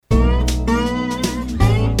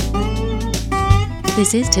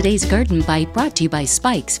This is today's Garden Bite, brought to you by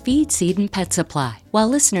Spike's Feed, Seed, and Pet Supply. While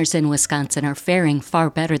listeners in Wisconsin are faring far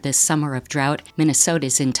better this summer of drought,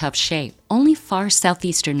 Minnesota's in tough shape. Only far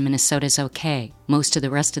southeastern Minnesota's okay. Most of the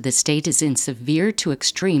rest of the state is in severe to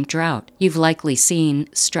extreme drought. You've likely seen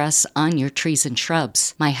stress on your trees and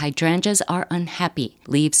shrubs. My hydrangeas are unhappy.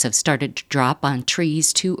 Leaves have started to drop on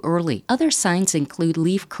trees too early. Other signs include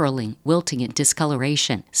leaf curling, wilting, and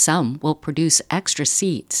discoloration. Some will produce extra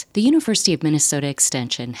seeds. The University of Minnesota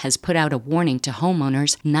Extension has put out a warning to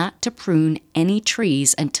homeowners not to prune any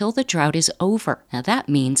trees until the drought is over. Now that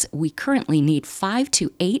means we currently need 5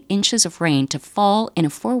 to 8 inches of rain to fall in a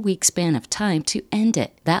 4-week span of time to end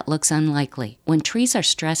it. That looks unlikely. When trees are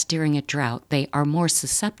stressed during a drought, they are more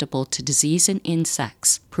susceptible to disease and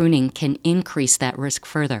insects. Pruning can increase that risk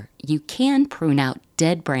further. You can prune out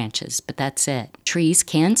dead branches, but that's it. Trees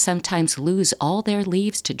can sometimes lose all their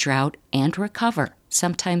leaves to drought and recover,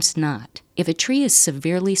 sometimes not. If a tree is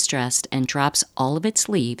severely stressed and drops all of its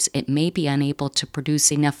leaves, it may be unable to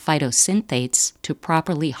produce enough phytosynthates to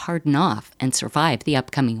properly harden off and survive the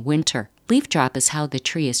upcoming winter. Leaf drop is how the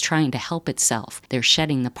tree is trying to help itself. They're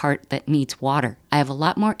shedding the part that needs water. I have a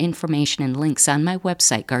lot more information and links on my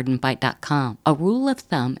website, gardenbite.com. A rule of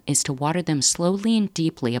thumb is to water them slowly and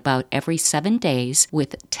deeply about every 7 days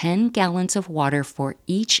with 10 gallons of water for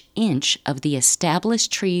each inch of the established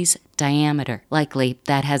tree's diameter. Likely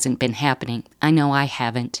that hasn't been happening. I know I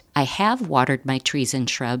haven't. I have watered my trees and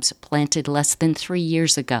shrubs planted less than 3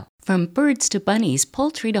 years ago. From birds to bunnies,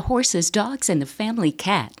 poultry to horses, dogs, and the family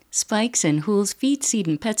cat, Spikes and Hool's Feed, Seed,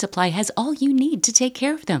 and Pet Supply has all you need to take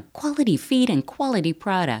care of them. Quality feed and quality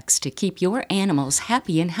products to keep your animals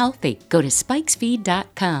happy and healthy. Go to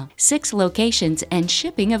spikesfeed.com. 6 locations and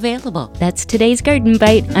shipping available. That's today's Garden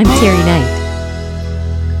Bite. I'm Terry Knight.